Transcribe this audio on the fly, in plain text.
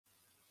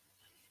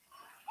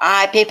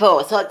Alright,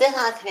 people. So this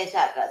one's finished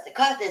up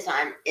because this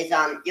one is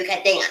You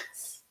Can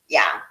Dance.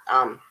 Yeah,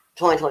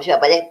 2022.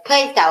 But they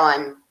placed that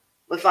one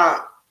with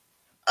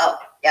oh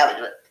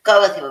yeah,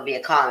 Ghost would be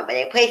a comment, but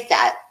they placed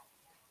that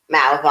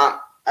with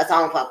a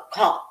song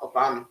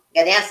from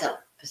Get Dancer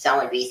for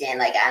some reason.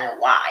 Like I don't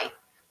know why.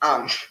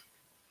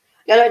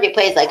 You know they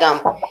plays like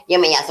You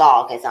Mean Us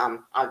All because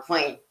on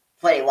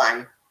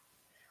 2021.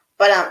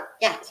 But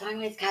yeah, so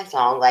anyways, kind of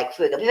song like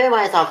for the people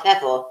want a song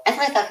festival. That's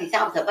not stuff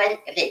sounds so. But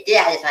if they did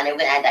have this one, they were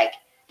gonna add like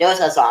there was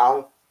a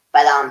song.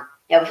 But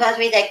yeah, because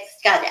we like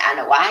Scott, I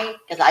don't know why,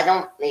 because I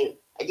don't really.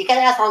 You get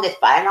that song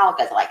inspired now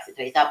because I like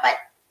situation stuff, but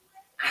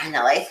I don't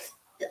know. It's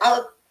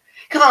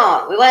come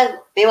on, we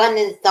want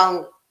this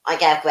song like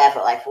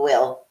forever, like for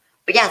real.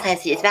 But yeah,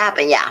 since it's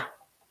happened, yeah.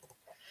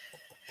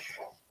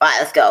 Alright,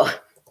 let's go.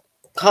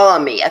 Call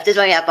on me. After this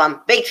one, we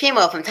have Big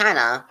Chimo from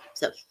China.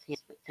 So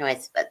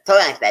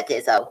totally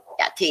unexpected. So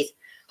yeah, tease.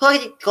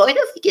 Chloe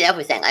doesn't get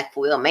everything like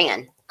for real,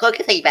 man. Chloe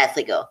can say bad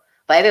singer,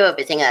 but everyone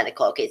been singing at the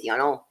Chloe, you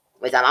know.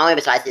 With I only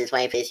besides this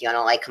 25th, you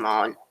know, like come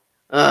on.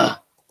 Ugh.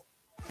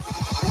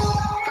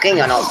 Fucking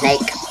you know,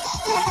 Snake.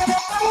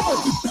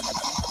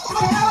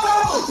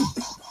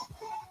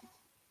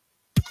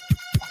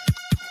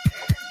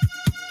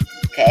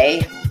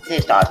 Okay,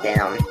 let's start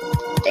then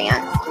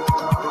dance.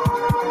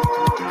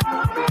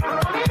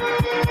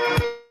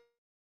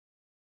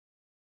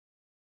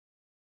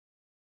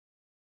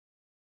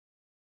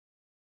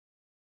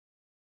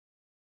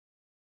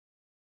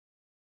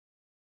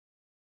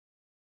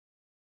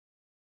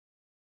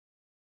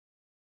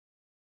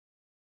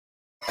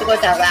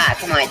 What's up, that?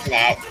 Come on,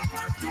 internet.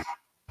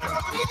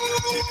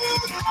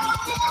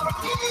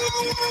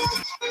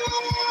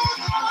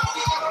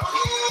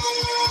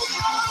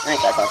 I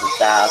got some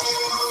stuff.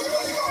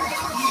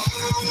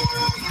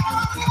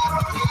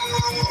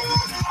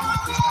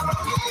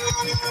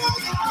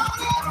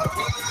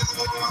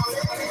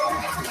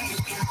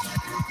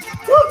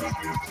 Woo!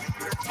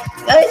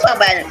 At least one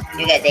button,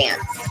 you get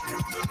dance.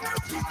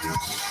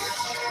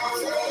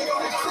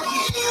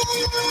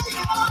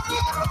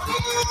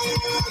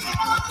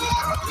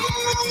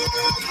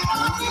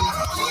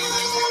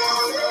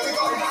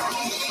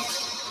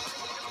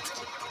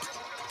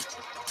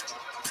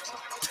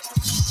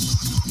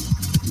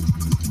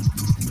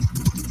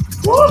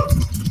 Woo!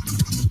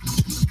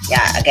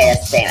 Yeah, okay, that's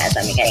the same as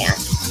me getting on.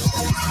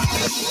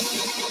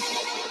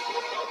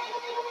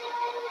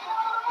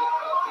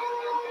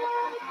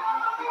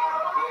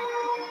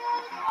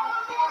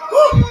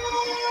 Woo!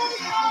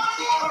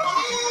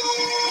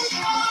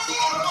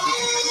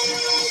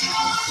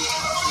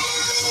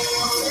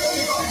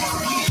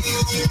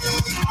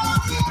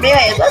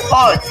 Anyway, let's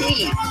follow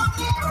T.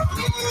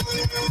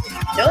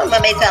 Don't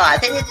let me tell. I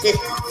think it's just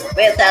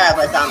we'll set up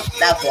with some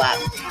level up.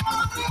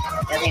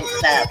 I think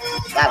set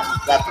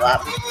up level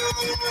up.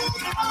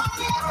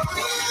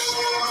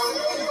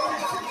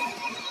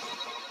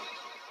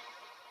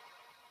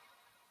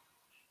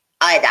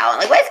 I don't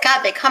like where's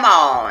Copy? Come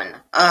on.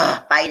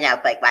 Ugh, but you know,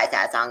 like why is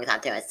that song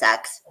something it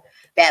sucks.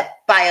 But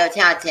Bio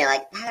Johnson,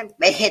 like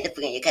I hit the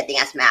freaking You Can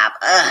Dance map.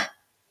 Ugh,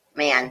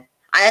 man.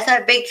 I just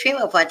had a big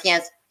treatment for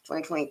Dance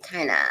 2020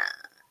 China.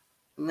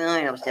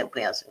 Million of still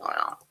players going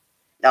on.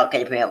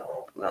 Okay, ruined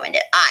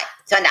it. Alright,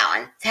 so on that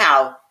one. So,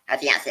 how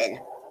dancing.